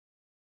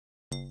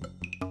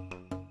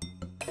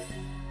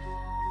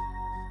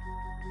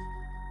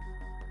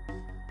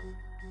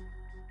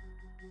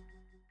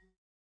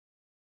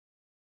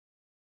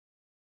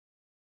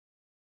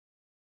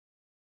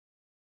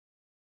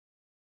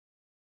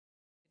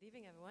Good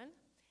evening, everyone.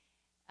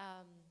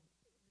 Um,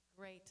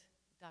 Great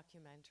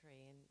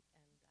documentary, and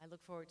I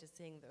look forward to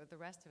seeing the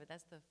rest of it.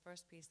 That's the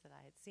first piece that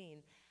I had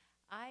seen.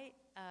 I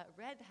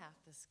read Half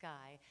the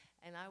Sky,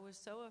 and I was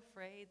so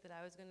afraid that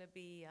I was going to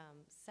be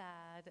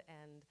sad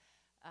and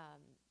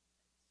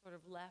sort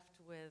of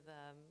left with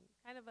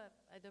kind of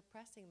a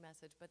depressing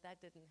message, but that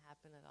didn't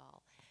happen at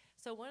all.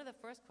 So one of the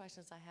first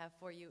questions I have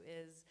for you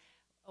is,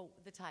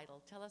 the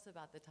title. Tell us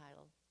about the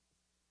title.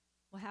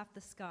 Well, Half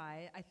the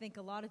Sky, I think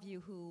a lot of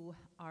you who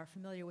are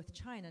familiar with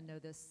China know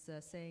this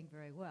saying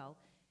very well.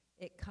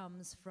 It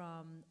comes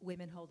from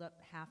women hold up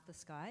half the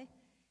sky,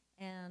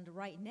 and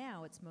right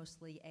now it's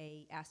mostly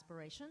a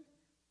aspiration,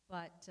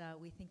 but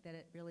we think that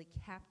it really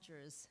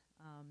captures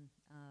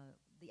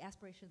the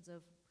aspirations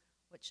of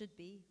what should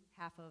be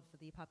half of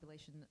the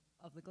population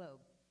of the globe.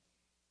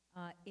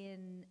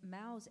 In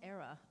Mao's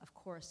era, of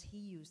course, he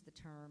used the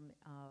term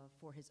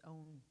for his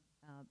own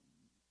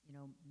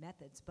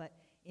methods, but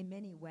in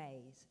many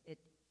ways it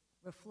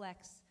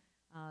reflects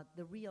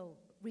the real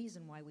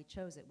reason why we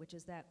chose it, which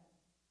is that,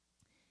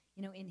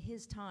 in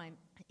his time,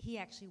 he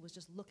actually was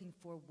just looking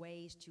for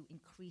ways to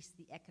increase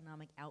the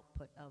economic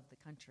output of the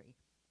country.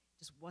 It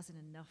just wasn't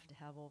enough to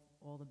have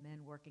all the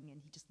men working, and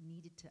he just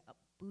needed to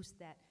boost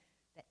that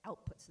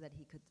output so that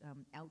he could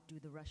outdo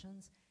the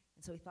Russians.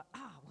 And so he thought,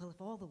 well, if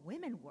all the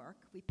women work,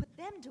 we put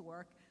them to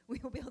work, we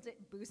will be able to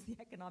boost the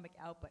economic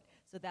output.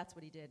 So that's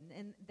what he did.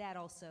 And that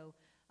also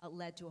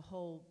led to a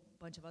whole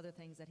bunch of other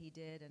things that he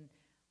did. And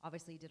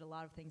obviously he did a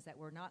lot of things that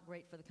were not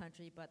great for the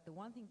country. But the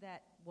one thing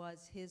that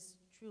was his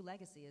true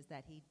legacy is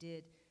that he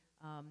did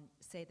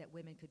say that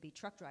women could be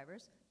truck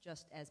drivers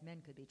just as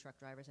men could be truck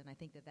drivers. And I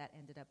think that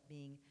ended up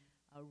being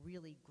a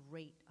really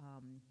great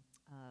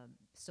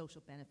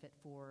social benefit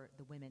for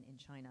the women in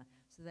China.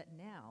 So that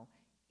now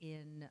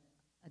in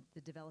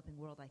the developing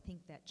world, I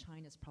think that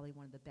China is probably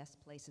one of the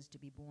best places to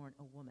be born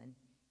a woman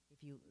if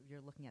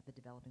you're looking at the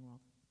developing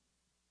world.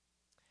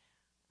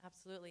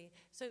 Absolutely.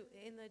 So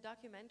in the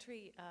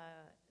documentary,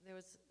 there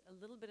was a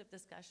little bit of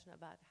discussion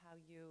about how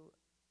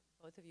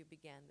both of you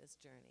began this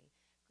journey.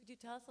 Could you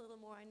tell us a little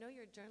more? I know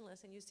you're a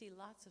journalist and you see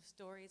lots of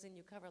stories and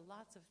you cover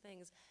lots of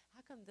things.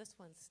 How come this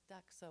one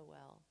stuck so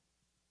well?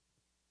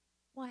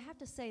 Well, I have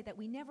to say that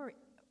we never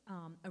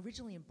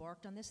originally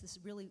embarked on this. This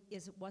really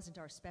wasn't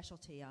our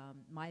specialty.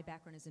 My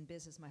background is in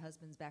business. My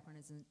husband's background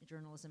is in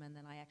journalism, and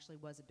then I actually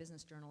was a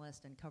business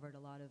journalist and covered a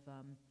lot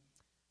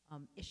of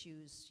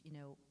issues,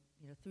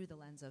 through the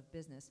lens of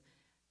business.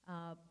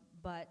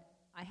 But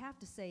I have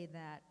to say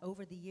that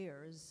over the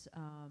years,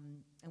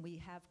 and we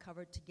have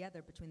covered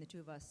together between the two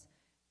of us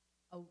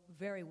a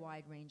very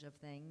wide range of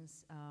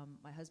things.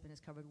 My husband has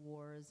covered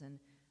wars, and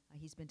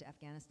he's been to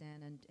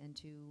Afghanistan and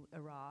to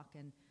Iraq,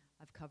 and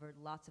I've covered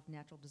lots of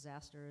natural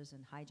disasters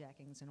and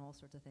hijackings and all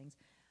sorts of things.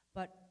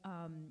 But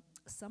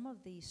some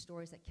of the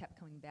stories that kept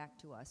coming back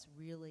to us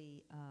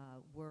really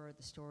were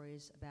the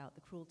stories about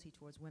the cruelty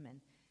towards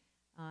women.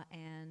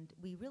 And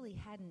we really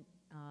hadn't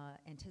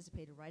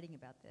anticipated writing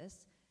about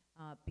this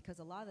because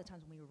a lot of the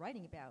times when we were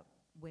writing about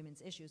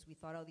women's issues, we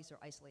thought, these are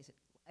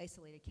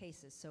isolated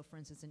cases. So for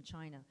instance, in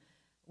China,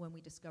 when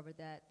we discovered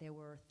that there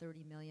were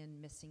 30 million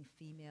missing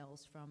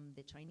females from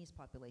the Chinese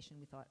population,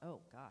 we thought, oh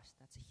gosh,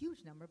 that's a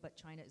huge number, but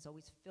China is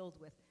always filled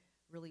with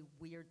really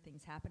weird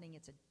things happening.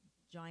 It's a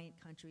giant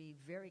country,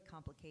 very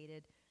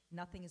complicated,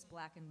 nothing is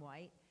black and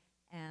white,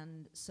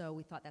 and so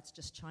we thought that's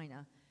just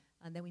China.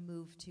 And then we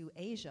moved to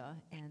Asia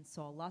and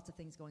saw lots of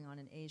things going on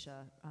in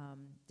Asia.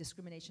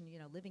 Discrimination,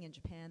 living in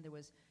Japan, there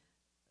was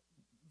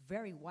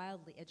very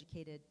wildly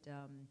educated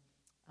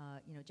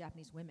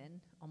Japanese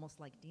women,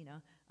 almost like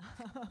Dina,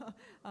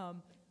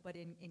 but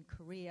in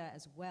Korea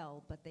as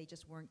well. But they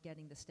just weren't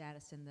getting the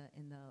status in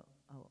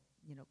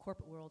the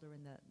corporate world or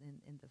in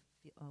the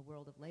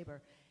world of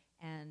labor.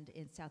 And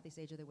in Southeast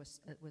Asia, there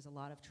was a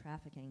lot of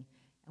trafficking,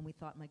 and we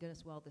thought, my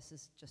goodness, well, this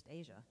is just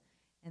Asia.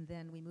 And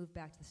then we moved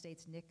back to the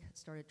States. Nick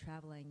started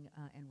traveling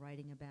and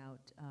writing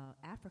about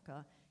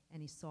Africa,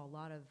 and he saw a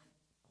lot of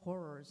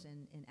horrors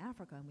in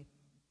Africa, and we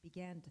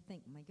began to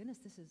think, my goodness,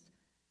 this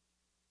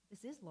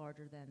is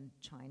larger than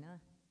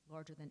China,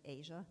 larger than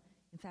Asia.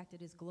 In fact,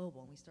 it is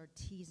global. And we started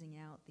teasing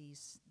out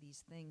these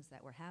things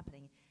that were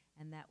happening,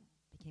 and that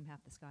became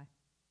Half the Sky.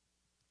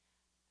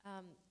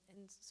 And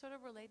sort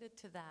of related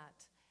to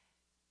that,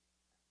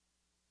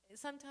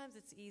 sometimes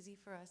it's easy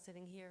for us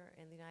sitting here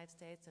in the United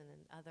States and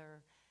in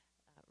other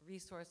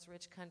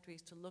resource-rich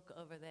countries to look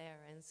over there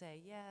and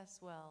say, yes,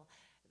 well,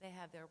 they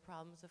have their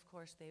problems, of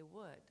course they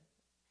would.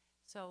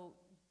 So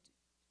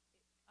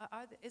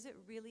is it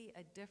really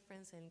a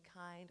difference in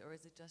kind, or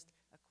is it just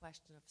a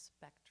question of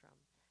spectrum?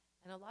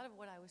 And a lot of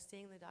what I was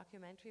seeing in the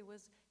documentary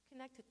was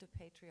connected to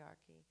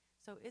patriarchy.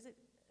 So is it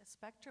a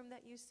spectrum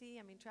that you see?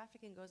 I mean,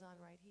 trafficking goes on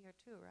right here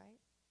too, right?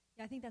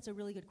 Yeah, I think that's a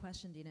really good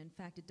question, Dina. In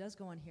fact, it does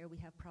go on here. We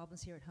have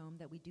problems here at home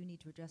that we do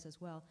need to address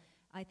as well.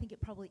 I think it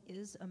probably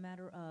is a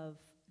matter of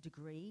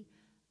degree.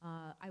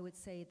 I would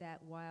say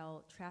that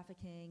while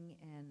trafficking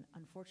and,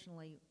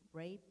 unfortunately,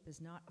 rape is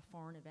not a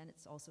foreign event,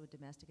 it's also a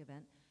domestic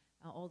event,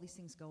 all these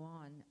things go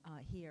on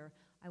here.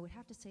 I would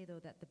have to say, though,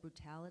 that the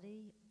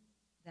brutality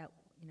that,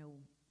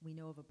 we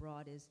know of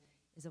abroad is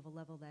of a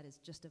level that is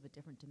just of a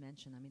different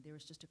dimension. I mean, there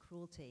is just a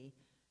cruelty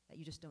that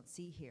you just don't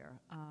see here.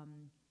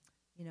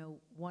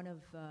 One of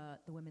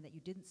the women that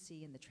you didn't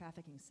see in the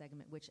trafficking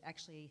segment, which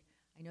actually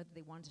I know that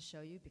they wanted to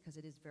show you because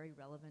it is very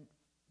relevant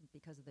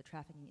because of the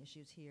trafficking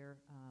issues here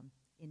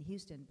in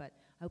Houston, but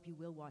I hope you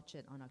will watch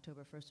it on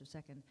October 1st or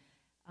 2nd.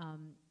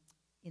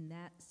 In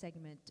that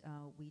segment,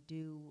 we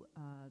do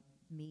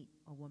meet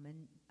a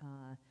woman.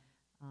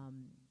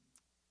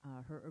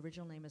 Her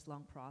original name is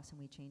Long Pross, and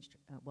we changed,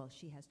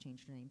 she has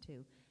changed her name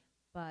too,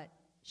 but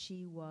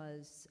she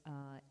was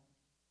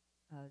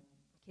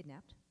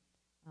kidnapped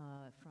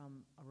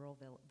from a rural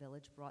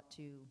village, brought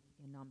to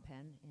Phnom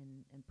Penh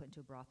and put into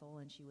a brothel,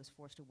 and she was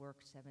forced to work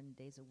 7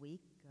 days a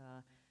week.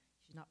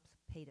 She's not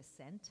paid a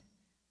cent.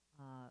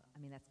 I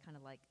mean, that's kind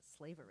of like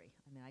slavery.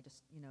 I mean,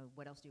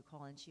 what else do you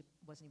call it? And she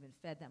wasn't even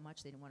fed that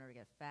much. They didn't want her to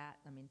get fat.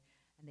 I mean,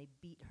 and they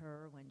beat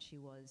her when she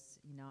was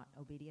not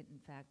obedient. In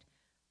fact,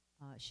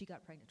 she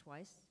got pregnant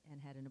twice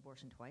and had an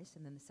abortion twice,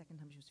 and then the second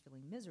time she was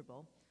feeling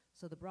miserable.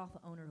 So the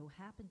brothel owner, who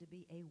happened to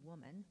be a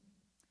woman,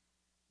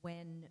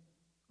 when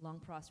Long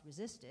Pross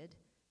resisted,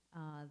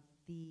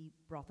 the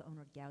brothel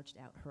owner gouged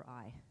out her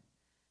eye.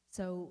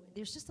 So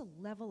there's just a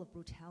level of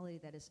brutality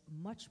that is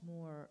much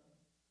more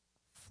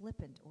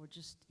flippant, or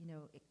just,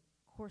 it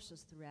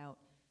courses throughout,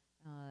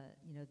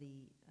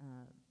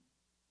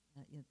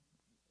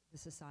 the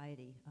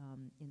society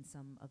in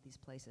some of these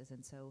places.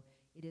 And so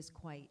it is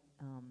quite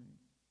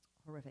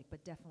horrific,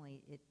 but definitely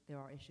there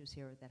are issues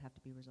here that have to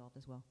be resolved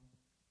as well.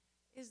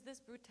 Is this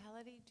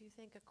brutality, do you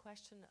think, a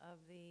question of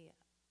the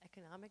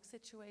economic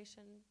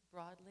situation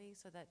broadly,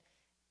 so that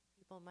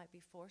people might be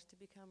forced to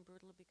become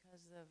brutal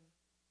because of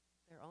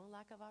their own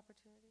lack of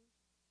opportunity?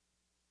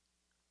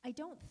 I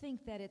don't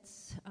think that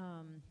it's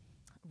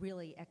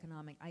really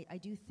economic. I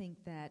do think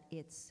that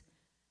it's,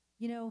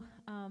 if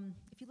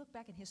you look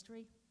back in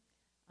history,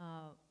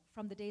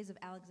 from the days of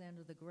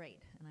Alexander the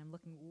Great, and I'm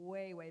looking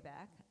way, way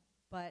back,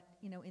 but,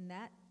 in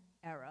that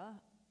era,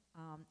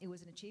 it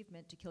was an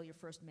achievement to kill your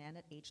first man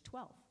at age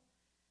 12.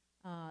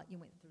 You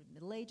went through the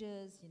Middle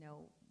Ages,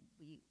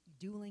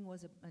 dueling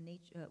was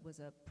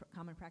a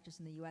common practice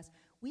in the U.S.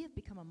 We have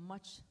become a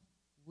much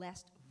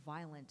less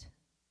violent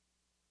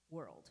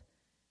world.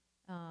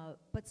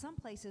 But some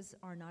places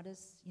are not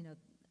as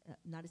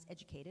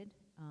educated,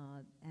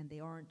 and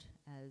they aren't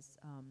as,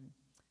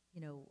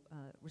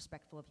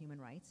 respectful of human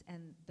rights.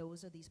 And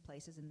those are these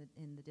places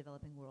in the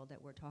developing world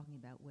that we're talking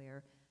about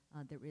where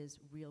there is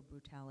real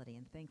brutality.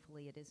 And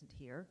thankfully, it isn't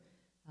here.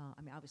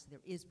 Obviously,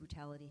 there is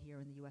brutality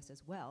here in the U.S.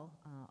 as well,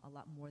 a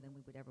lot more than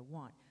we would ever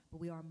want. But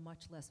we are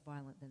much less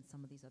violent than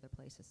some of these other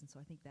places, and so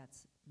I think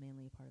that's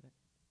mainly a part of it.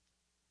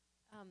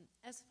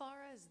 As far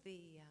as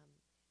the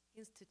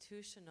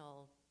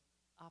institutional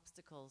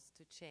obstacles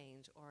to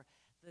change, or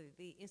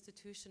the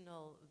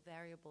institutional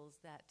variables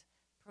that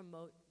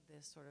promote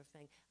this sort of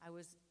thing, I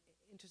was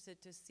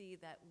interested to see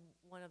that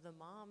one of the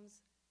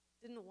moms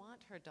didn't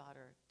want her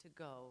daughter to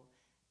go.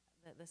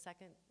 The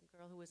second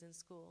girl who was in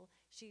school,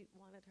 she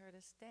wanted her to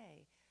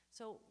stay.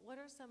 So what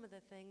are some of the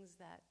things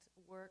that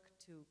work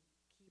to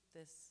keep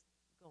this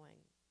going?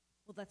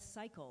 Well, that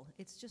cycle,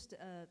 it's just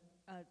a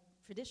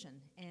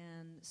tradition.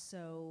 And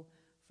so,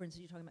 for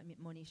instance, you're talking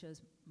about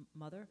Monisha's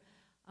mother.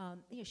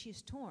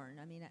 She's torn.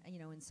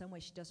 In some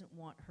ways she doesn't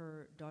want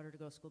her daughter to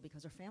go to school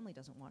because her family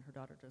doesn't want her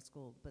daughter to go to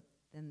school. But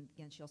then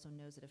again, she also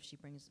knows that if she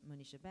brings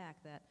Monisha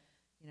back, that,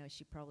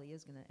 she probably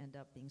is going to end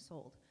up being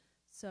sold.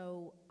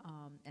 So,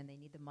 and they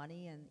need the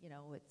money, and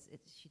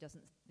she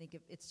doesn't think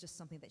it's just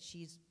something that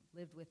she's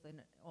lived with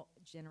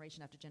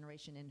generation after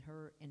generation in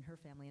her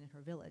family and in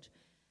her village.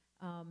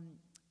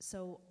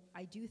 So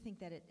I do think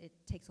that it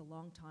takes a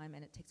long time,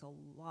 and it takes a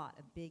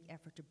big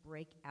effort to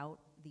break out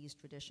these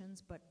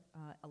traditions, but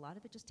a lot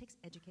of it just takes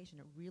education.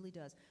 It really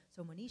does.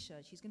 So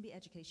Monisha, she's going to be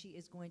educated. She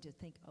is going to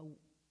think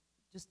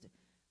just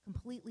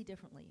completely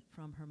differently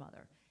from her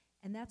mother.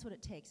 And that's what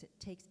it takes. It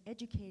takes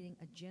educating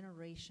a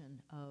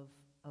generation of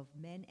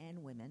men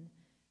and women,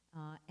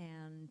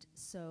 and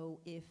so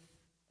if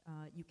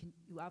you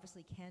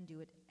obviously can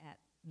do it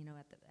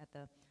at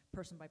the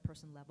person by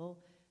person level,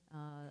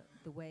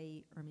 the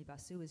way Urmi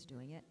Basu is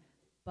doing it,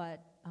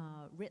 but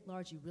writ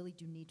large, you really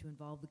do need to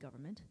involve the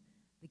government.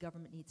 The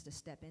government needs to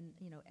step in.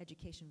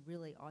 Education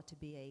really ought to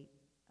be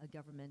a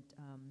government,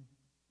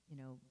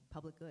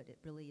 public good. It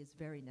really is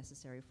very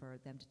necessary for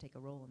them to take a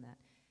role in that.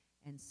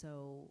 And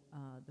so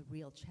the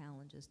real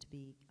challenge is to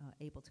be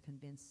able to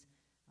convince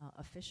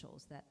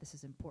officials that this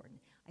is important.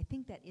 I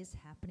think that is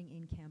happening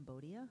in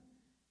Cambodia.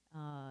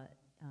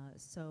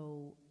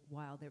 So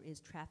while there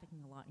is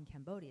trafficking a lot in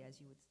Cambodia, as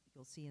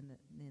you'll see in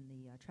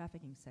the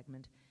trafficking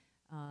segment,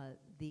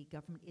 the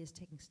government is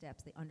taking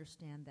steps. They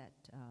understand that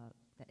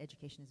that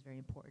education is very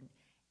important,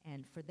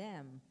 and for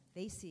them,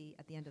 they see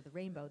at the end of the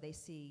rainbow, they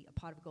see a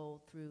pot of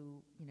gold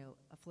through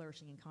a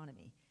flourishing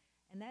economy,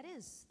 and that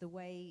is the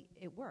way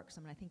it works.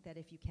 I think that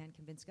if you can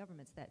convince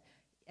governments that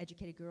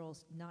educated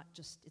girls,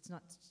 it's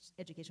not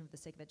education for the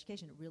sake of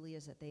education, it really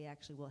is that they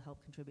actually will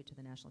help contribute to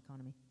the national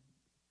economy.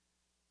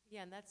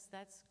 Yeah, and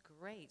that's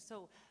great.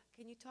 So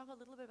can you talk a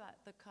little bit about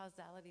the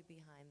causality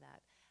behind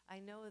that? I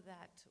know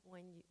that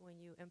when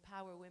you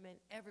empower women,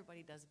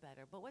 everybody does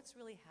better. But what's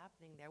really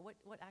happening there?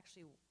 What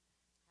actually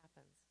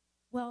happens?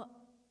 Well,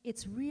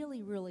 it's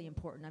really, really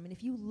important. I mean,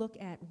 if you look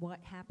at what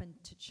happened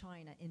to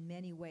China, in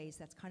many ways,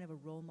 that's kind of a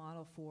role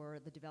model for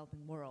the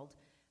developing world.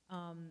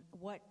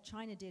 What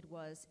China did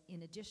was,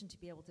 in addition to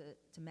be able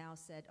to Mao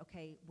said,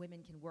 okay,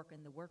 women can work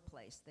in the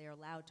workplace. They are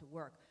allowed to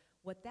work.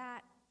 What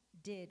that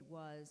did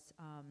was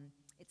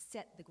it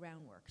set the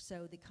groundwork.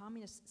 So the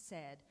communists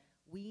said,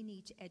 we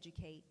need to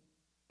educate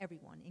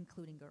everyone,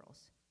 including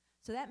girls.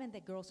 So that meant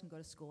that girls can go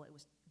to school. It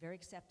was very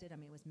accepted. I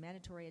mean, it was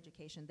mandatory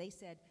education. They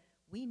said,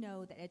 we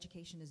know that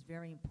education is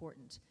very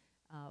important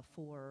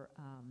for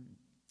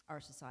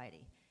our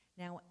society.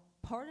 Now,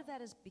 part of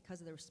that is because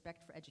of the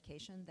respect for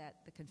education that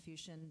the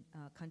Confucian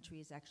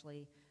countries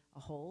actually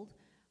hold.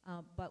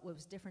 But what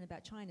was different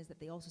about China is that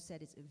they also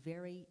said it's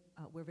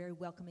we're very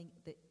welcoming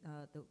that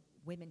the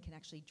women can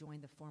actually join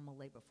the formal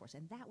labor force.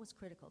 And that was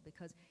critical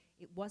because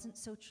it wasn't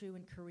so true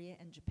in Korea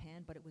and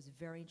Japan, but it was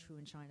very true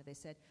in China. They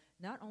said,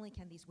 not only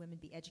can these women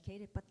be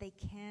educated, but they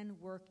can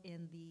work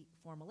in the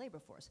formal labor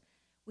force,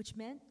 which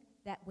meant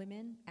that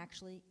women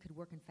actually could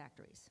work in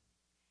factories.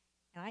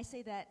 And I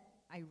say that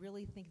I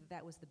really think that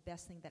that was the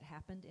best thing that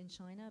happened in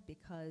China,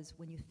 because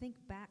when you think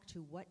back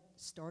to what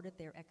started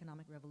their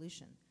economic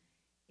revolution,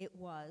 it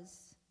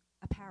was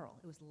apparel.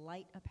 It was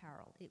light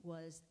apparel. It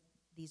was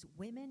these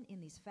women in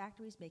these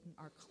factories making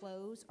our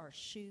clothes, our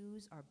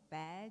shoes, our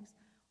bags,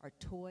 our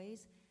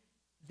toys.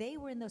 They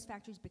were in those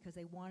factories because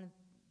they wanted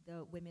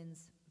the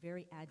women's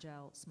very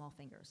agile small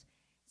fingers.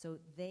 So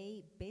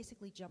they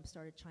basically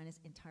jump-started China's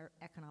entire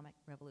economic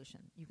revolution.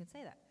 You can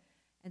say that.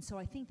 And so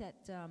I think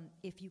that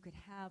if you could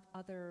have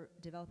other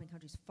developing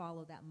countries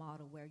follow that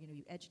model where, you know,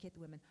 you educate the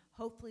women,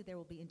 hopefully there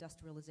will be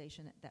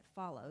industrialization that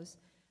follows,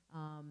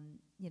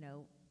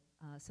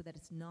 so that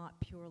it's not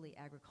purely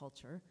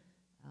agriculture,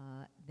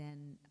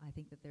 then I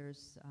think that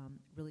there's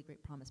really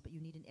great promise. But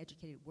you need an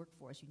educated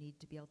workforce. You need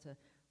to be able to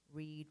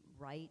read,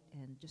 write,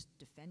 and just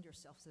defend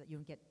yourself so that you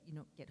don't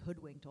get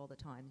hoodwinked all the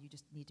time. You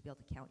just need to be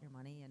able to count your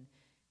money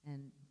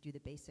and do the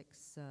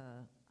basics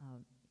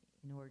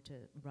in order to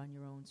run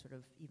your own sort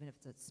of, even if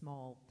it's a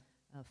small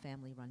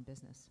family-run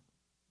business.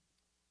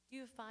 Do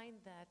you find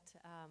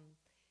that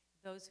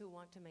those who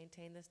want to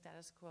maintain the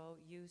status quo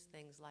use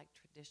things like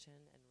tradition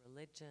and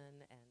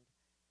religion and...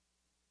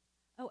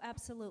 Oh,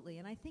 absolutely.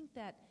 And I think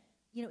that,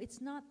 you know,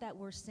 it's not that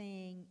we're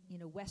saying, you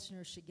know,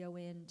 Westerners should go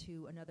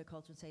into another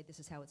culture and say this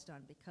is how it's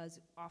done, because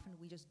often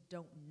we just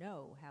don't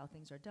know how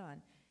things are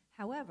done.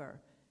 However,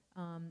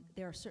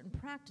 there are certain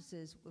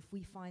practices, if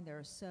we find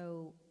they're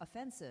so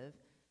offensive,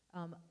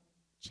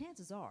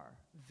 chances are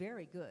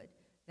very good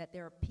that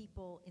there are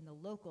people in the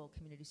local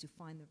communities who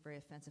find them very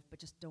offensive but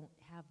just don't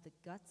have the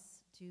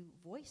guts to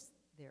voice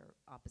their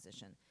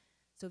opposition.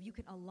 So if you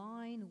can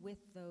align with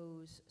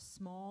those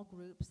small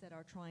groups that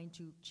are trying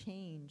to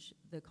change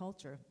the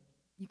culture,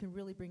 you can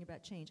really bring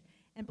about change.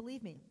 And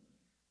believe me,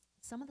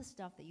 some of the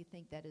stuff that you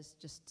think that is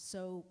just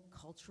so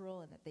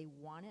cultural and that they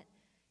want it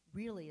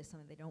really is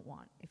something they don't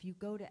want. If you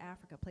go to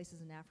Africa,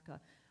 places in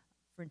Africa,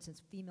 for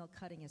instance, female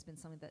cutting has been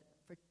something that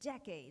for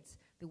decades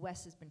the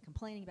West has been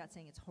complaining about,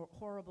 saying it's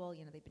horrible.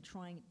 You know, they've been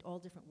trying all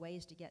different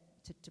ways to get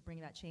to bring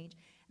about change.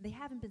 And they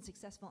haven't been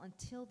successful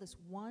until this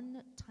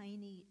one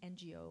tiny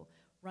NGO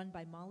run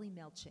by Molly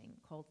Melching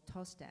called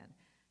Tostan,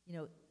 you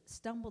know,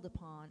 stumbled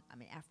upon, I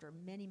mean, after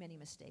many, many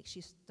mistakes,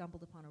 she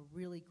stumbled upon a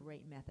really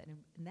great method,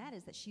 and that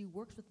is that she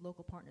works with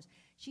local partners.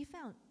 She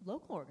found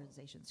local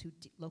organizations,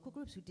 local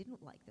groups who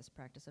didn't like this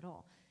practice at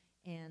all,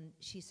 and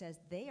she says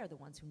they are the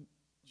ones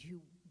who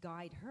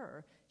guide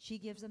her. She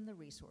gives them the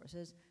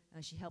resources,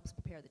 she helps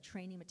prepare the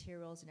training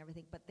materials and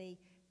everything, but they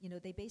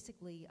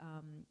basically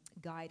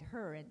guide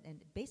her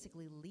and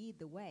basically lead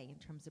the way in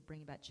terms of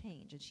bringing about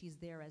change, and she's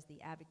there as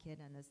the advocate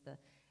and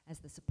as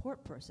the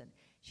support person.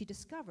 She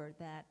discovered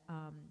that,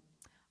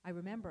 I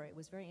remember it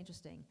was very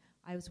interesting,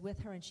 I was with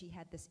her and she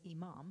had this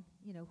imam,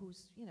 you know,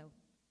 who's, you know,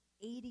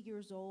 80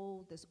 years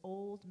old, this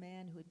old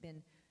man who had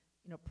been,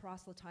 you know,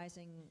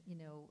 proselytizing, you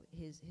know,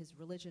 his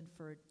religion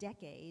for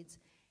decades,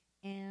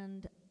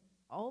 and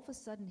all of a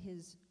sudden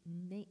his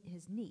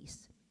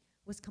niece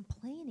was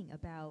complaining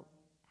about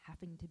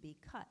having to be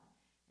cut.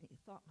 And he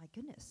thought, my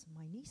goodness,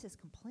 my niece is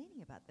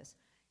complaining about this.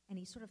 And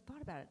he sort of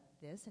thought about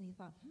this, and he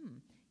thought,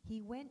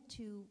 He went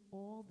to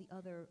all the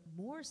other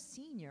more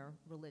senior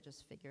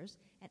religious figures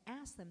and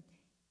asked them,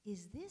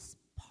 is this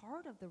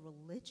part of the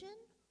religion,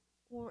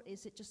 or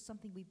is it just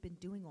something we've been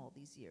doing all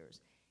these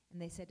years?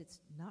 And they said, it's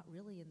not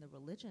really in the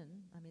religion.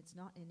 I mean, it's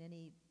not in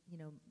any, you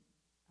know,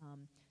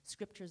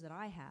 scriptures that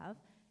I have.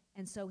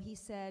 And so he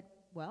said,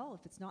 well,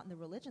 if it's not in the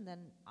religion,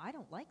 then I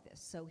don't like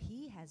this. So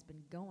he has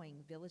been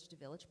going village to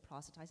village,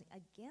 proselytizing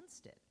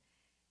against it.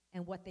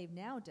 And what they've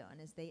now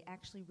done is they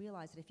actually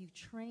realize that if you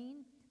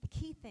train, the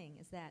key thing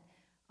is that,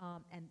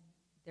 and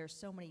there's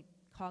so many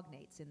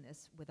cognates in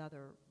this with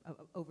other,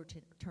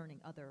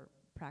 overturning other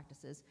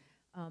practices,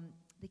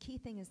 the key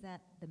thing is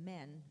that the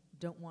men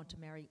don't want to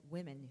marry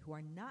women who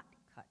are not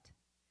cut.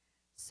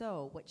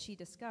 So what she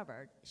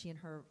discovered, she and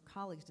her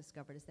colleagues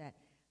discovered, is that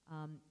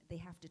they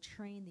have to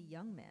train the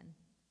young men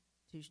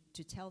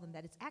to tell them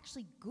that it's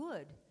actually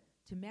good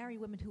to marry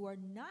women who are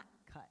not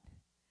cut.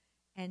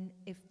 And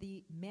if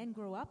the men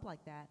grow up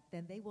like that,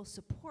 then they will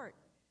support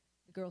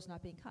the girls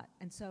not being cut.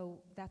 And so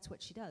that's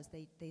what she does.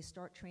 They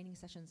start training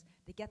sessions.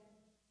 They get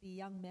the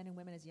young men and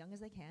women as young as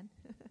they can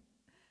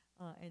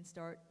and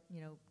start,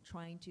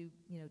 trying to,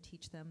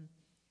 teach them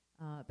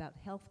about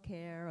health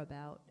care,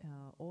 about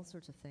all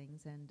sorts of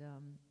things. And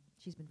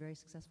she's been very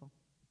successful.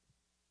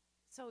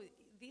 So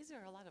these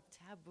are a lot of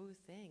taboo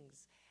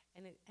things.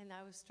 And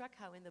I was struck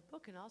how in the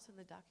book and also in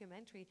the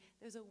documentary,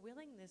 there's a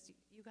willingness.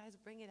 You guys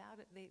bring it out.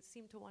 They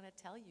seem to want to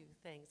tell you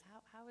things.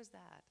 How is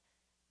that?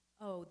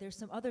 Oh, there's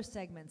some other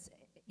segments,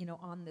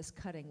 on this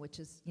cutting, which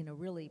is,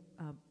 really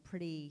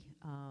pretty,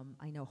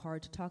 I know,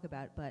 hard to talk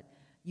about, but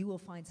you will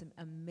find some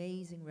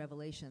amazing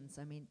revelations.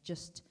 I mean,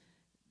 just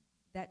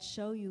that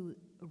show you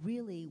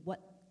really what,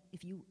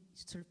 if you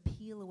sort of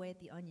peel away at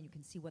the onion, you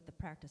can see what the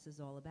practice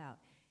is all about.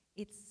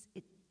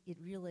 It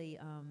really,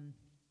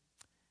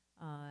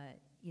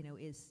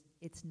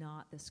 it's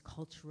not this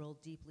cultural,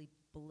 deeply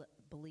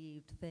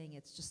believed thing.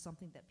 It's just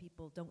something that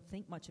people don't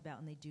think much about,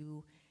 and they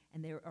do,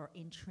 and there are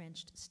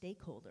entrenched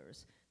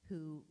stakeholders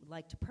who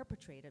like to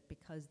perpetrate it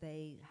because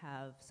they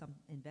have some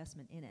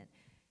investment in it,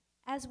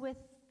 as with,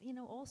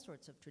 all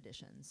sorts of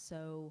traditions.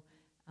 So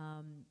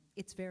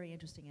it's very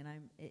interesting,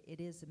 and it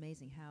is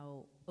amazing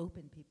how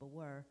open people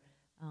were,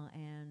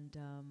 and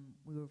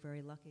we were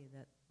very lucky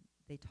that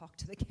they talked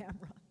to the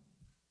camera.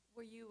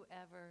 Were you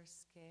ever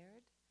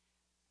scared?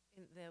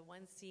 In the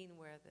one scene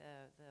where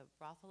the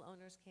brothel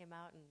owners came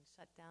out and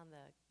shut down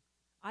the...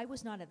 I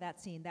was not at that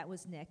scene. That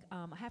was Nick.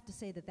 I have to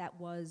say that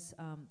was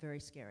very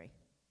scary.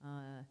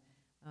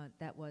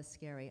 That was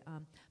scary.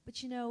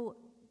 But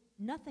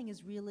nothing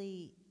is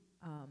really...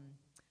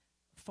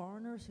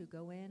 foreigners who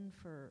go in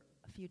for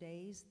a few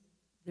days,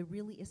 there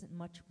really isn't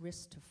much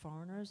risk to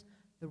foreigners.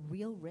 The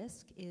real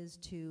risk is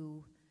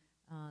to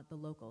the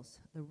locals.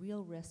 The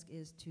real risk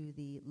is to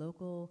the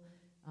local...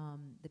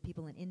 the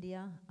people in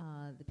India,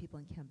 the people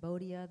in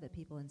Cambodia, the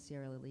people in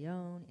Sierra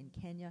Leone, in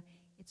Kenya.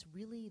 It's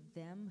really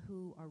them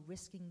who are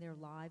risking their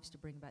lives to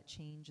bring about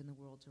change in the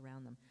worlds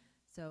around them.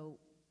 So,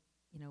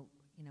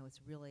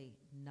 it's really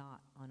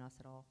not on us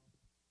at all.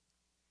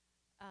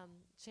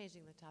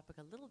 Changing the topic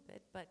a little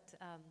bit, but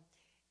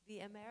the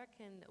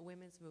American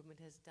women's movement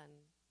has done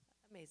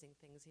amazing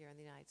things here in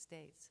the United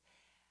States.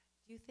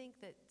 Do you think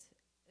that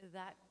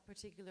that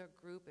particular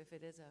group, if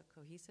it is a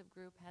cohesive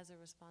group, has a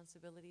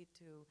responsibility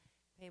to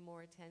pay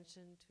more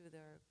attention to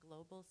their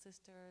global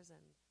sisters and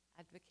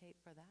advocate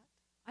for that?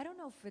 I don't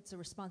know if it's a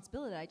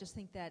responsibility. I just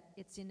think that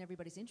it's in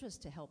everybody's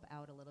interest to help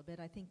out a little bit.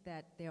 I think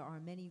that there are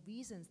many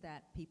reasons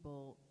that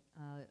people,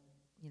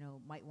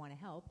 might want to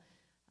help.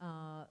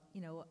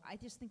 I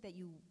just think that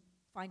you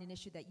find an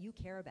issue that you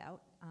care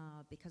about,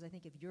 because I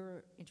think if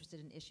you're interested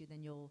in an issue,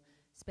 then you'll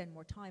spend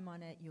more time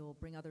on it, you'll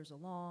bring others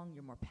along,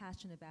 you're more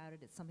passionate about it,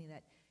 it's something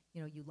that,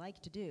 you like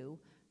to do,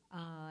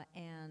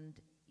 and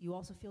you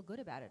also feel good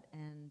about it.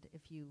 And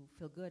if you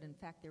feel good, in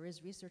fact, there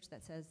is research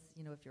that says,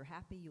 if you're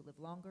happy, you live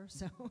longer.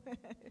 So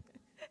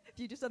if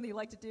you do something you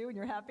like to do and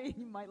you're happy,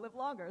 you might live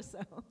longer. So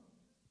I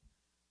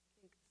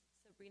think,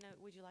 Sabrina,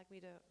 would you like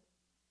me to?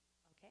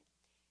 Okay.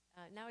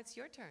 Now it's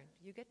your turn.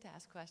 You get to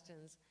ask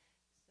questions.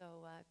 So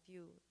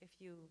if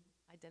you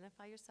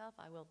identify yourself,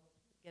 I will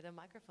get a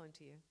microphone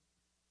to you. Right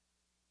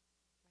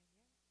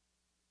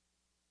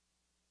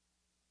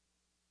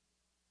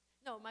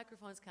here. No,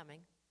 microphone's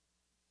coming.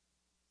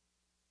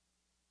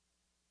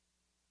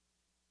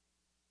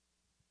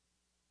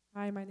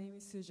 Hi, my name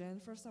is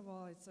Sujan. First of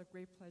all, it's a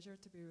great pleasure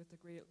to be with the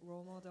great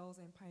role models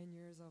and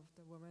pioneers of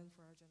the women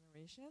for our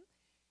generation.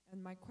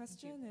 And my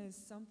question is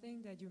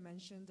something that you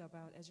mentioned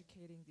about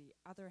educating the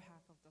other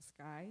half of the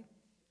sky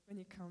when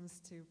it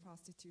comes to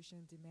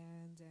prostitution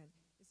demand, and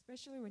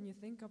especially when you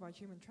think about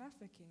human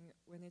trafficking,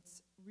 when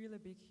it's really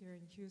big here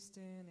in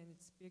Houston and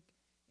it's big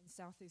in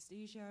Southeast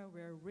Asia,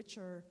 where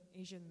richer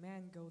Asian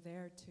men go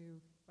there to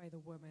buy the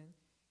women.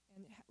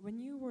 And when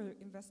you were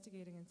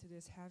investigating into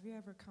this, have you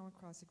ever come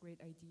across a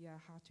great idea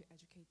how to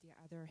educate the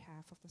other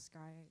half of the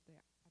sky, the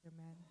other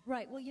men?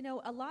 Right.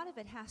 Well, a lot of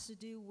it has to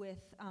do with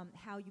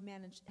how you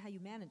manage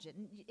it,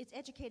 and it's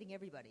educating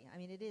everybody. I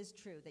mean, it is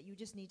true that you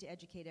just need to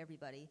educate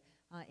everybody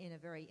in a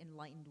very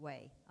enlightened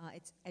way.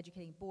 It's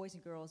educating boys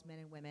and girls, men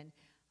and women.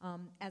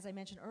 As I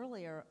mentioned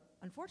earlier,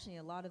 unfortunately,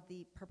 a lot of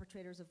the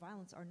perpetrators of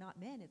violence are not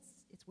men;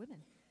 it's women.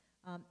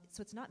 So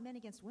it's not men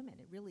against women.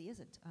 It really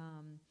isn't.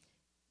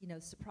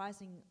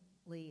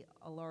 Surprisingly,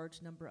 a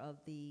large number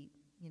of the,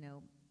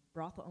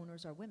 brothel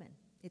owners are women.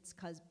 It's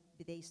because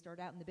they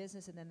start out in the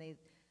business, and then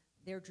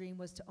their dream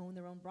was to own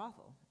their own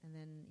brothel, and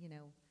then,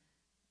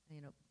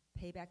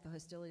 pay back the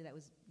hostility that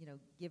was,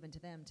 given to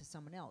them to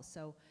someone else.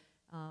 So,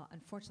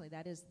 unfortunately,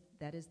 that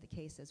is the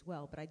case as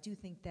well. But I do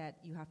think that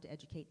you have to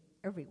educate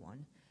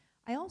everyone.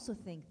 I also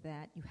think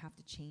that you have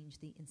to change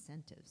the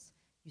incentives.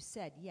 You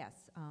said,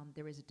 yes,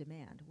 there is a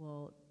demand.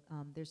 Well,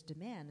 there's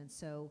demand, and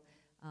so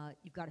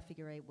you've got to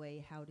figure a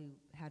way how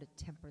to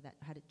temper that,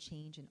 how to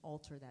change and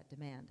alter that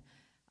demand.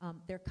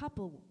 There are a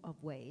couple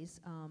of ways.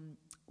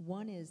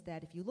 One is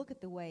that if you look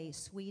at the way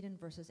Sweden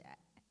versus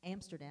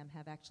Amsterdam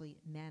have actually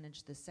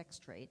managed the sex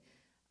trade,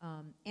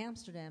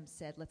 Amsterdam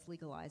said, let's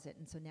legalize it,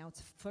 and so now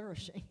it's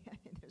flourishing. I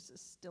mean, there's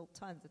just still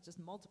tons. It's just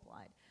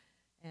multiplied,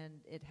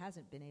 and it has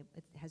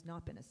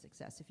not been a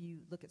success. If you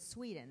look at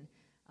Sweden,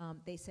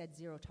 they said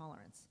zero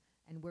tolerance,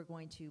 and we're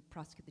going to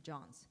prosecute the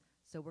Johns.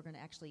 So we're going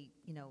to actually,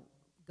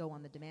 go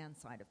on the demand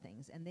side of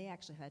things, and they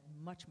actually had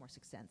much more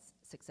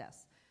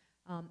success.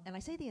 And I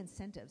say the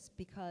incentives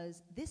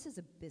because this is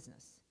a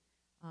business.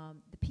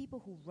 The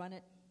people who run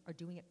it are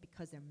doing it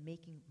because they're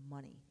making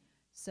money.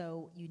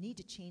 So you need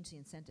to change the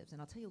incentives.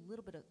 And I'll tell you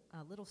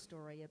a little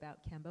story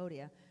about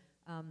Cambodia.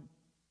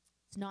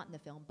 It's not in the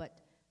film, but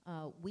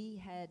we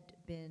had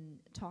been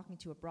talking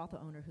to a brothel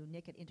owner who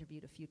Nick had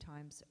interviewed a few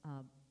times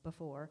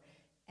before,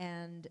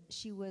 and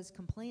she was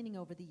complaining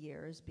over the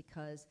years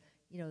because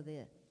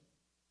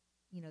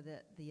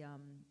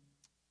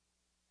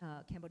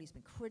Cambodia's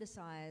been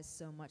criticized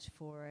so much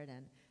for it,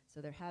 and so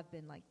there have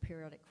been like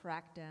periodic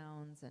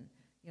crackdowns, and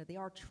the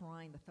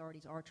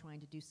authorities are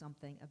trying to do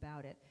something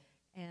about it.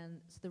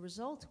 And so the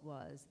result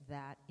was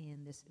that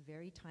in this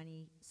very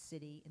tiny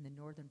city in the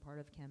northern part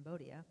of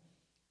Cambodia,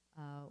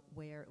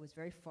 where it was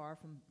very far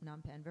from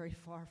Phnom Penh, very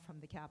far from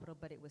the capital,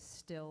 but it was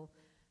still,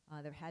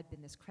 there had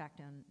been this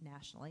crackdown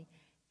nationally.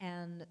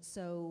 And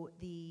so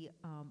the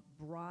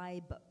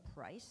bribe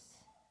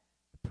price,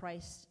 the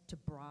price to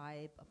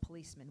bribe a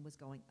policeman was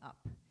going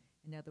up.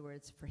 In other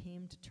words, for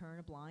him to turn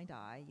a blind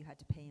eye, you had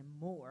to pay him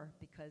more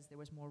because there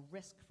was more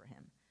risk for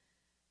him.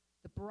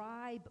 The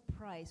bribe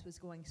price was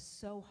going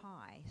so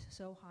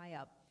high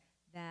up,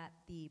 that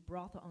the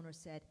brothel owner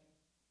said,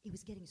 it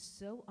was getting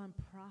so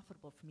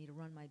unprofitable for me to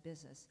run my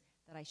business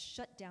that I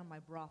shut down my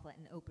brothel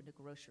and opened a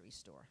grocery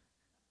store.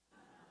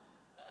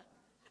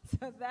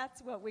 So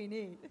that's what we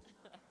need,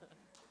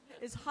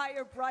 is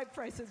higher bribe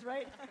prices,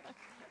 right?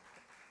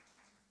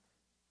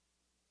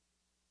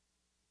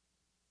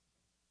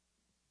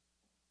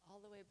 All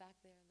the way back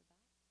there in the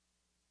back.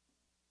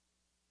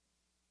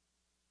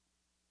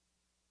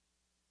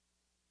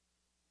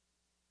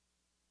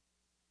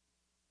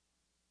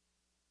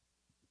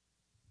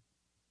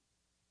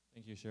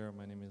 Thank you, Sheryl.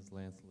 My name is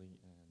Lance Lee,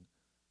 and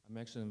I'm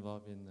actually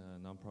involved in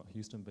a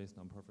Houston-based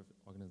nonprofit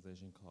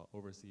organization called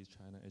Overseas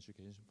China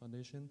Education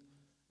Foundation,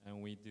 and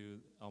we do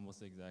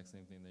almost the exact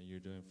same thing that you're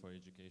doing for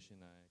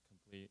education. I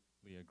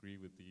completely agree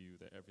with you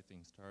that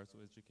everything starts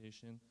with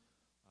education.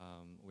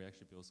 We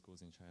actually build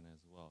schools in China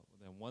as well. But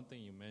then one thing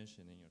you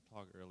mentioned in your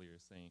talk earlier,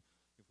 saying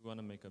if we want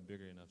to make a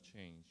bigger enough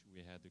change,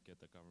 we had to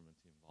get the government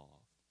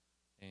involved.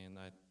 And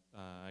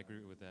I agree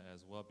with that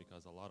as well,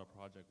 because a lot of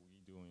projects we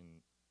do in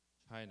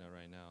China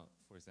right now,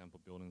 for example,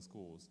 building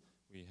schools,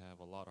 we have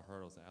a lot of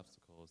hurdles and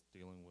obstacles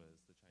dealing with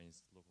the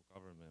Chinese local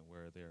government,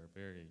 where they're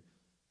very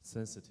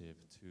sensitive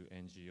to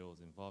NGOs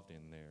involved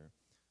in there.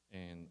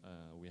 And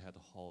we had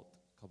to halt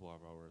a couple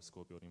of our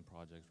school building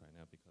projects right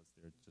now because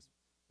they're just,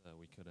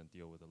 we couldn't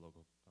deal with the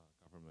local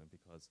government,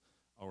 because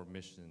our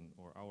mission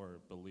or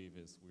our belief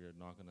is we're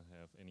not gonna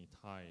have any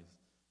ties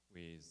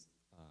with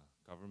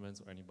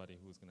governments or anybody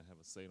who's gonna have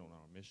a say on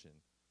our mission.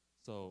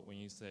 So when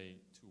you say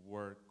to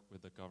work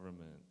with the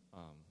government,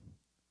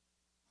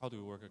 how do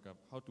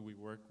we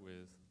work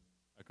with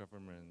a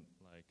government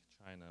like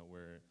China,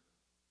 where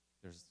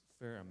there's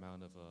a fair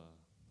amount of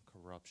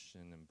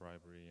corruption and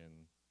bribery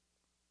and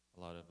a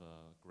lot of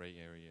gray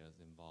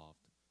areas involved?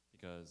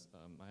 Because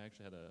I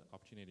actually had an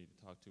opportunity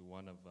to talk to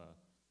one of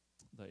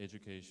the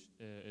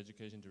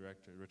education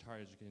director,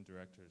 retired education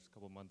directors, a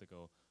couple months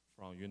ago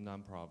from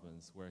Yunnan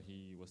province, where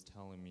he was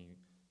telling me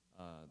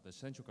the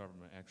central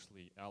government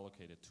actually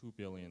allocated 2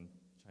 billion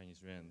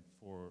Chinese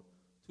yuan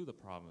to the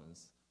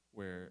province,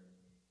 where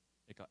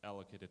it got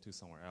allocated to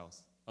somewhere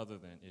else other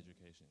than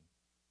education.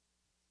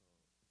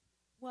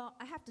 Well,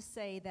 I have to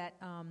say that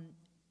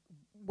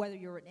whether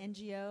you're an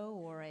NGO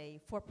or a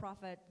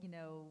for-profit,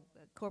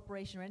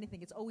 corporation or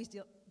anything, it's always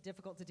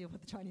difficult to deal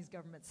with the Chinese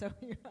government. So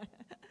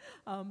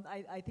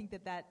I think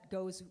that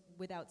goes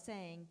without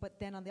saying. But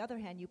then on the other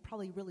hand, you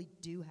probably really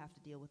do have to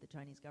deal with the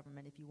Chinese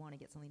government if you want to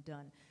get something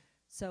done.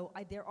 So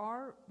there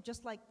are,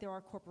 just like there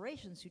are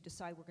corporations who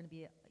decide we're going to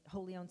be a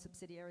wholly owned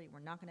subsidiary, we're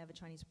not going to have a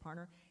Chinese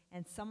partner,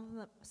 and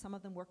some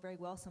of them work very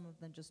well, some of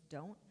them just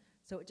don't.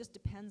 So it just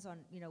depends on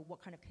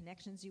what kind of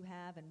connections you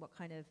have and what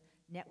kind of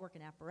network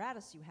and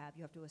apparatus you have.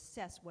 You have to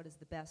assess what is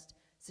the best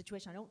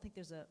situation. I don't think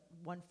there's a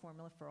one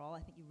formula for all. I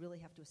think you really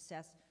have to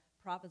assess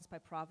province by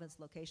province,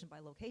 location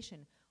by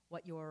location,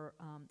 what your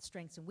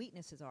strengths and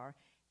weaknesses are.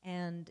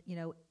 And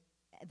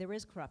there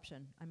is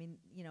corruption. I mean,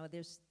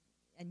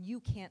 and you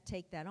can't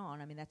take that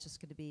on. I mean, that's just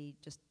going to be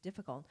just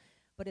difficult.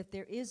 But if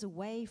there is a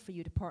way for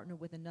you to partner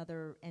with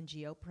another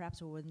NGO,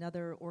 perhaps, or with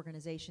another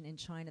organization in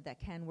China that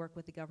can work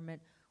with the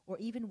government, or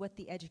even with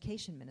the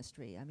education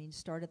ministry, I mean,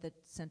 start at the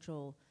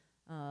central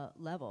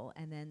level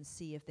and then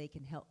see if they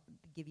can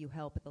give you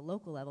help at the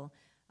local level.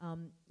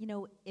 You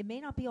know, it may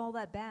not be all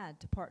that bad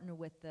to partner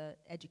with the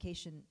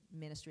education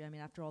ministry. I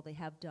mean, after all, they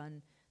have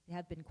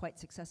been quite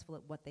successful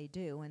at what they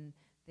do, and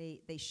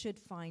they should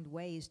find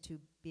ways to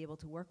be able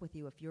to work with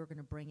you if you're going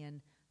to bring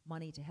in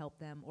money to help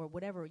them, or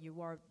whatever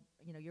you are.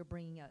 You know, you're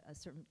bringing a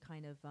certain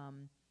kind of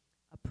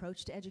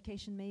approach to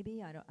education,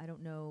 maybe. I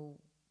don't know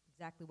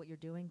exactly what you're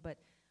doing, but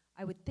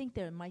I would think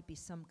there might be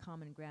some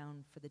common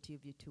ground for the two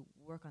of you to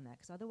work on that,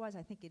 because otherwise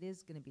I think it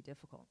is going to be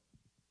difficult.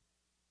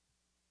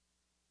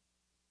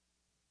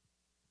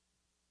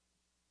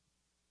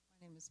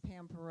 My name is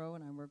Pam Perot,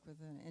 and I work with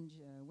an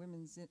NGO,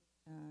 Women's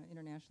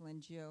International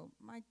NGO.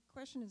 My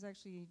question is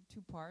actually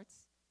two parts.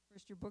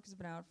 First, your book has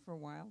been out for a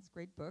while. It's a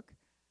great book.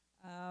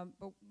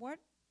 But what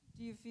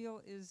do you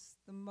feel is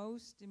the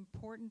most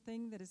important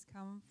thing that has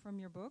come from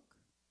your book,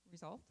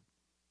 result?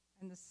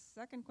 And the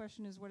second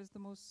question is, what is the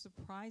most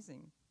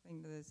surprising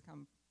thing that has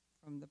come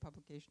from the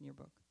publication of your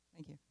book?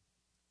 Thank you.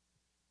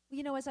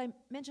 You know, as I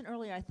mentioned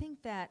earlier, I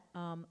think that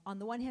on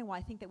the one hand, while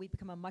I think that we've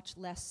become a much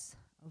less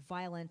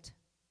violent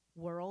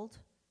world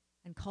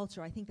and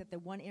culture, I think that the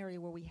one area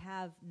where we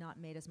have not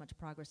made as much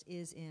progress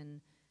is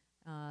in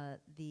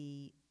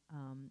the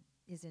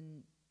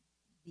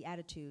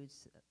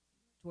attitudes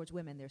towards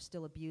women. There's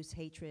still abuse,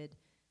 hatred.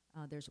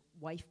 There's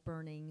wife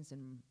burnings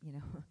and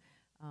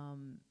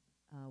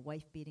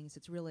wife beatings.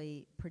 It's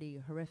really pretty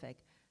horrific.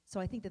 So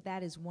I think that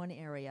that is one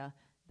area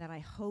that I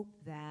hope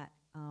that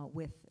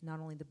with not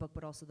only the book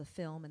but also the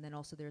film, and then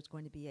also there's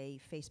going to be a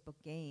Facebook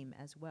game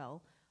as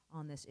well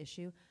on this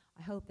issue.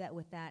 I hope that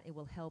with that it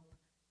will help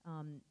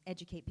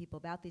educate people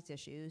about these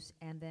issues,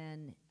 and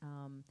then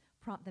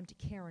prompt them to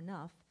care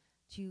enough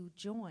to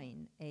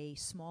join a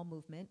small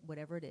movement,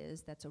 whatever it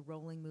is, that's a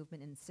rolling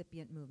movement,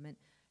 incipient movement,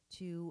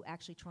 to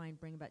actually try and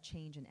bring about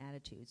change in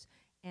attitudes.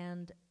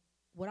 And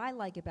what I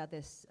like about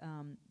this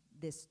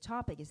this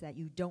topic is that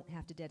you don't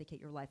have to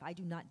dedicate your life. I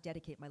do not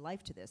dedicate my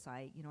life to this.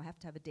 I have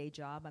to have a day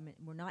job. I mean,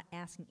 we're not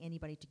asking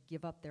anybody to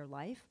give up their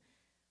life,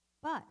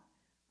 but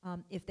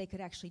if they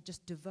could actually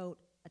just devote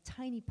a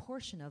tiny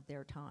portion of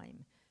their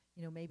time,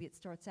 maybe it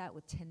starts out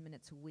with 10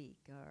 minutes a week,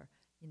 or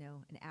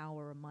an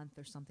hour a month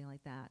or something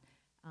like that,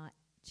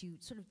 to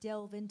sort of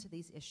delve into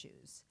these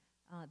issues.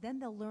 Then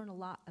they'll learn a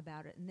lot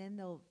about it, and then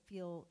they'll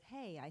feel,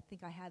 hey, I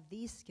think I have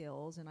these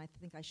skills, and I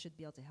think I should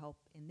be able to help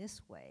in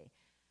this way.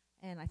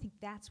 And I think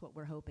that's what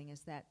we're hoping,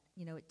 is that,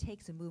 it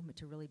takes a movement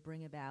to really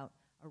bring about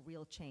a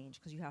real change,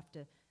 because you have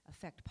to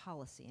affect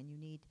policy, and you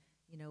need,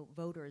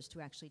 voters to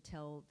actually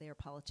tell their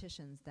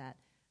politicians that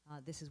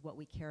this is what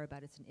we care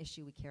about, it's an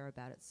issue we care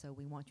about, so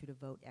we want you to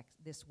vote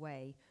this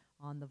way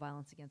on the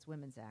Violence Against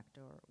Women's Act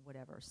or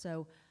whatever.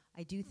 So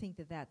I do think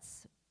that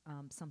that's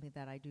something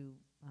that I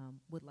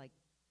would like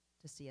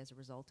to see as a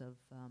result of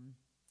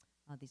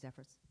these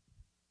efforts.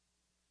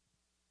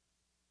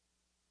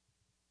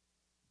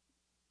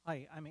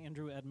 Hi, I'm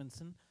Andrew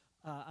Edmondson.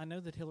 I know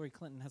that Hillary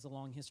Clinton has a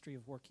long history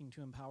of working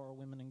to empower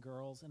women and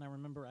girls, and I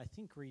remember, I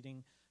think,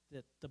 reading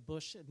that the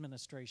Bush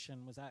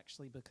administration was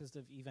actually, because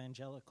of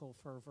evangelical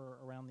fervor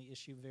around the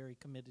issue, very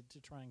committed to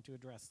trying to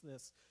address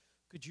this.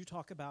 Could you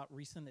talk about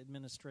recent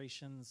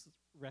administrations'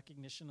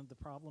 recognition of the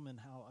problem and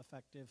how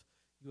effective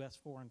U.S.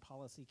 foreign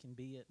policy can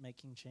be at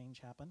making change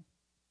happen?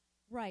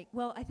 Right.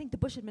 Well, I think the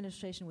Bush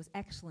administration was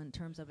excellent in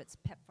terms of its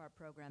PEPFAR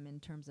program, in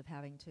terms of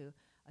having to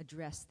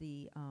address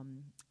the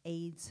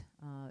AIDS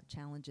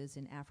challenges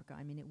in Africa.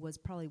 I mean, it was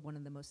probably one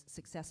of the most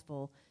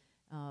successful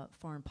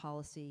foreign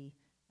policy,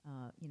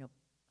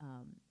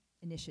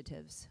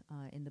 initiatives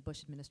in the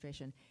Bush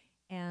administration.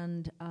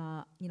 And,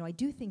 I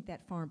do think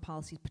that foreign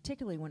policy,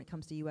 particularly when it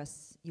comes to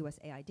US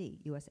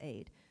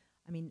aid,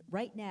 I mean,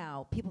 right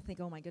now, people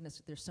think, oh my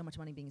goodness, there's so much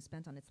money being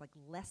spent on it. It's like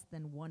less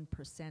than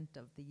 1%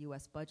 of the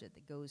US budget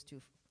that goes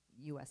to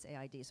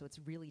USAID, so it's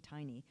really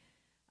tiny.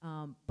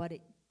 But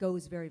it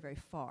goes very, very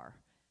far.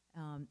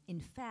 In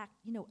fact,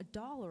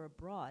 $1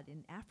 abroad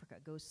in Africa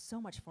goes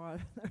so much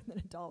farther than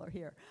 $1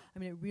 here. I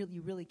mean,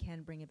 you really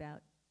can bring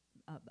about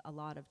a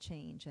lot of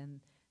change, and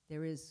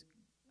there is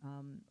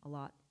a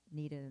lot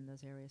needed in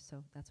those areas,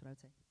 so that's what I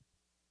would say.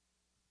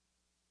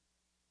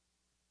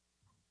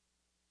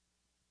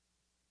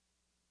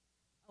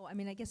 Oh, I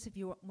mean, I guess if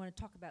you want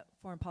to talk about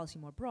foreign policy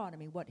more broad, I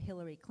mean, what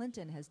Hillary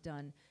Clinton has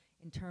done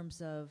in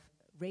terms of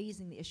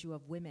raising the issue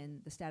of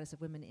women, the status of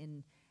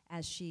women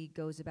as she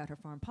goes about her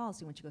foreign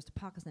policy. When she goes to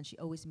Pakistan, she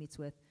always meets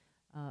with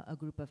a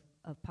group of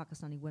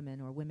Pakistani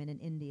women, or women in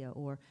India,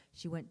 or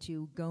she went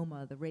to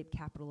Goma, the rape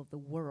capital of the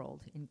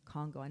world, in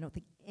Congo. I don't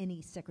think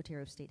any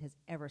Secretary of State has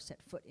ever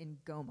set foot in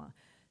Goma.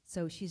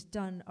 So she's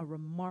done a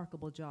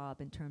remarkable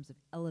job in terms of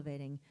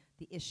elevating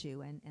the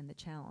issue and the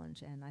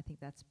challenge, and I think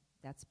that's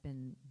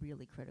been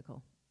really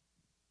critical.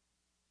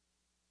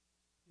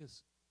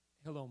 Yes.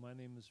 Hello, my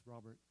name is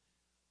Robert.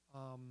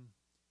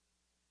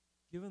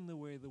 Given the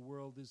way the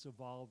world is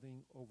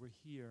evolving over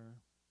here,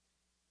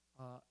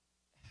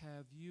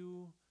 have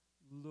you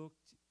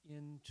looked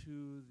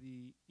into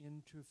the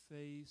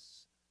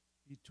interface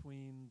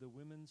between the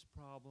women's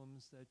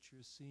problems that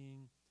you're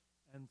seeing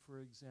and, for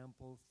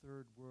example,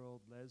 third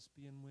world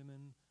lesbian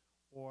women,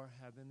 or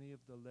have any of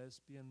the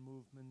lesbian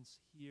movements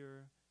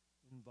here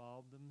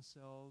involved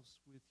themselves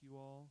with you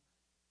all?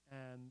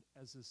 And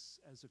as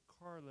a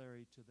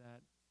corollary to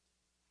that,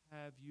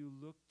 have you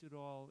looked at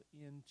all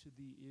into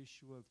the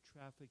issue of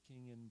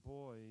trafficking in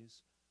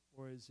boys,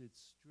 or is it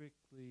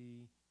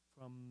strictly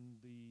from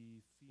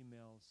the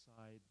female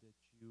side that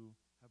you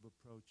have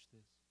approached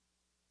this?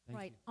 Thank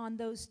Right. you. On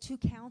those 2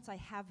 counts, I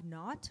have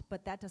not,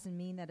 but that doesn't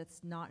mean that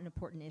it's not an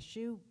important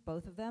issue,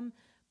 both of them.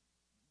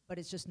 But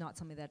it's just not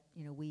something that,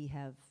 we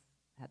have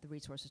had the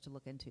resources to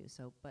look into.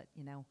 So, but,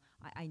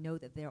 I know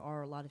that there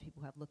are a lot of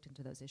people who have looked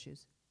into those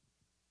issues.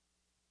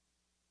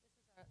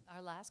 This is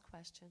our last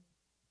question.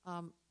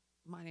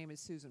 My name is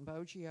Susan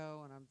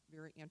Boggio, and I'm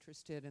very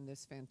interested in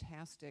this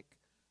fantastic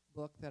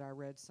book that I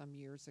read some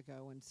years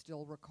ago and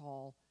still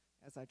recall,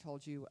 as I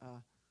told you,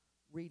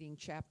 reading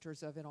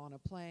chapters of it on a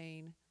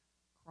plane,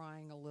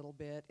 crying a little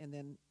bit, and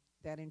then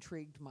that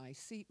intrigued my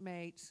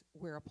seatmates,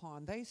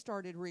 whereupon they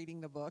started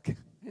reading the book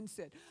and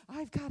said,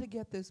 I've got to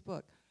get this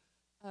book.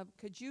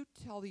 Could you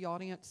tell the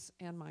audience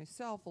and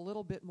myself a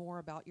little bit more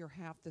about your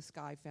Half the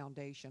Sky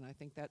Foundation? I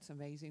think that's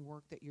amazing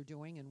work that you're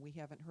doing, and we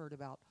haven't heard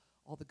about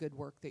all the good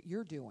work that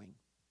you're doing.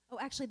 Oh,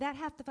 actually, that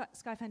Half the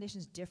Sky Foundation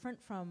is different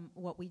from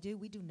what we do.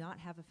 We do not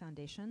have a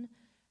foundation.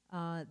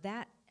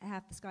 That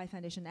Half the Sky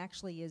Foundation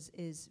actually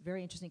is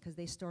very interesting because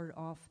they started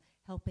off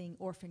helping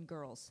orphan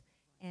girls.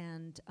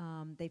 And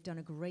they've done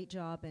a great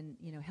job in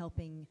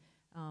helping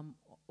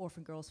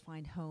orphan girls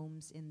find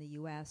homes in the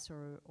U.S.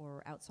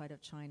 or outside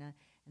of China,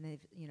 and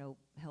they've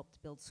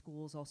helped build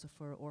schools also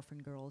for orphan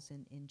girls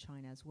in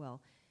China as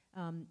well.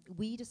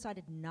 We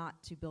decided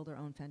not to build our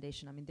own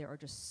foundation. I mean, there are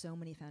just so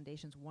many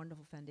foundations,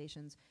 wonderful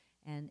foundations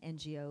and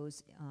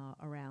NGOs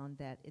around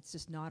that it's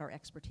just not our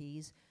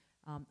expertise.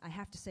 I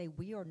have to say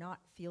we are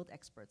not field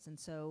experts, and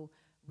so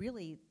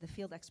really, the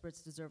field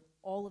experts deserve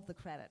all of the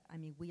credit. I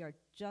mean, we are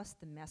just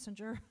the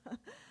messenger.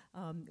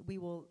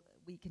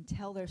 We can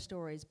tell their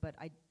stories, but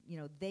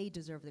they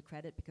deserve the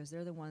credit because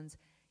they're the ones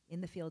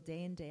in the field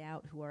day in, day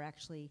out who are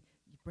actually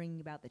bringing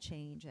about the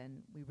change,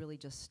 and we really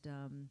just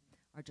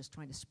are just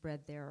trying to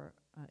spread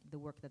the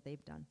work that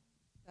they've done.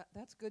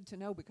 That's good to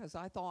know, because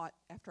I thought,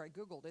 after I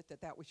Googled it,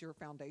 that was your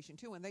foundation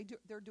too, and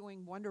they're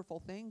doing wonderful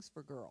things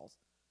for girls.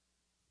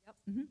 Yep.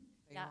 Mm-hmm.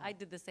 Yeah, I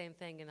did the same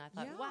thing, and I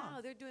thought, Yeah.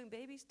 wow, they're doing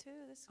babies too.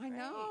 This is I great.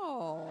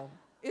 know.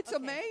 It's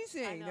Okay,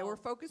 amazing. I They were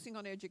know. focusing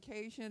on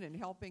education and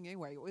helping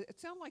anyway. It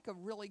sounded like a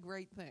really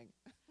great thing.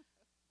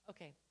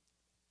 Okay.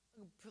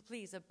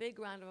 Please, a big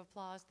round of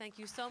applause. Thank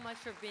you so much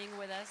for being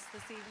with us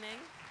this evening.